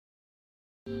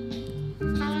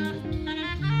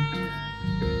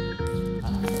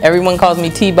Everyone calls me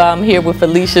T-Bah. I'm here with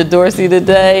Felicia Dorsey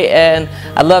today, and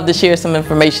I'd love to share some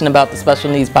information about the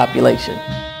special needs population.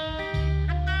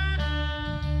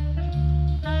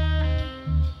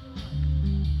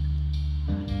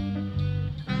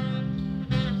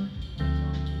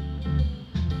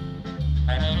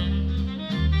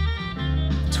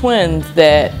 Twins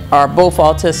that are both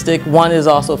autistic. One is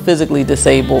also physically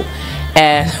disabled.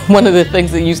 And one of the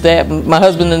things that used to happen, my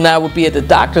husband and I would be at the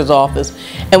doctor's office,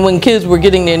 and when kids were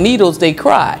getting their needles, they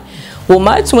cry. Well,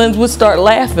 my twins would start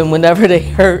laughing whenever they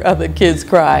heard other kids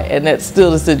cry, and that's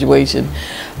still the situation.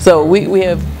 So we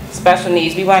have special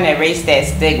needs. We want to erase that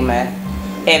stigma.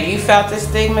 Have you felt the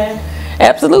stigma?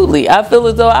 Absolutely. I feel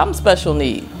as though I'm special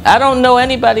need. I don't know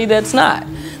anybody that's not.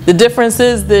 The difference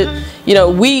is that, you know,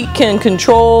 we can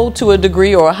control to a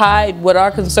degree or hide what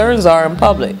our concerns are in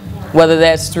public, whether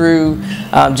that's through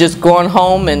just going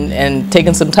home and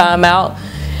taking some time out,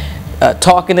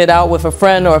 talking it out with a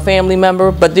friend or a family member.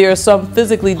 But there are some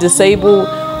physically disabled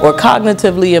or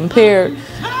cognitively impaired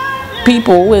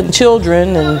people and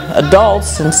children and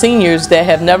adults and seniors that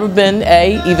have never been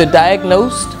either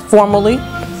diagnosed formally,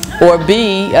 or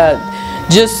B,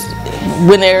 just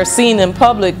when they're seen in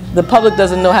public, the public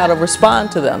doesn't know how to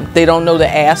respond to them. They don't know to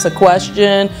ask a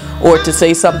question or to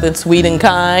say something sweet and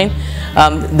kind.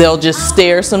 They'll just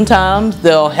stare sometimes,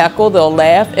 they'll heckle, they'll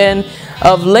laugh, and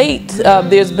of late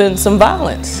there's been some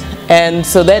violence, and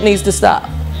so that needs to stop.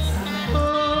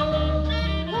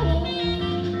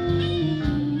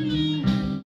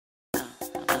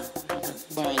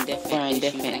 Exploring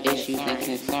different issues and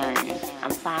concerns.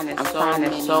 I'm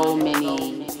finding so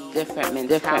many different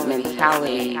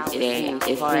mentalities that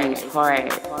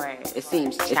it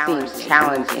seems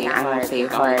challenging. I don't say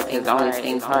hard because the only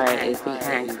thing hard is the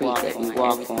concrete that we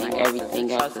walk on.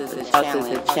 Everything else is a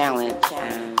challenge.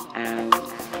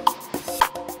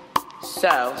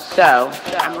 So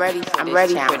I'm ready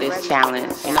for this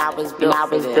challenge, and I was built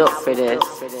for this.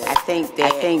 I think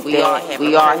that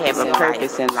we all have a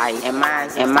purpose in life, and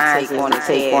mine's to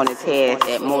take on a task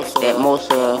that most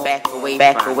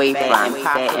back away from.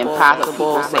 That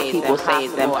impossible. So people say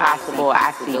it's impossible.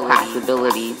 I see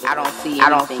possibilities. I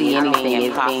don't see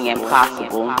anything as being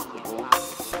impossible.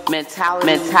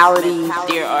 Mentalities,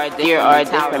 there are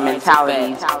different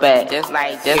mentalities, but just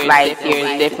like there's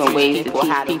different ways to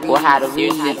teach people how to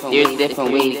read, there's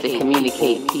different ways to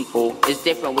communicate people. There's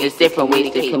different ways to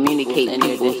communicate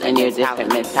people and their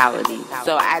different mentalities.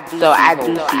 So I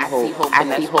do see hope.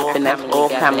 I see hope in us all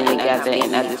coming together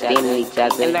and understanding each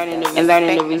other and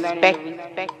learning to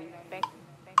respect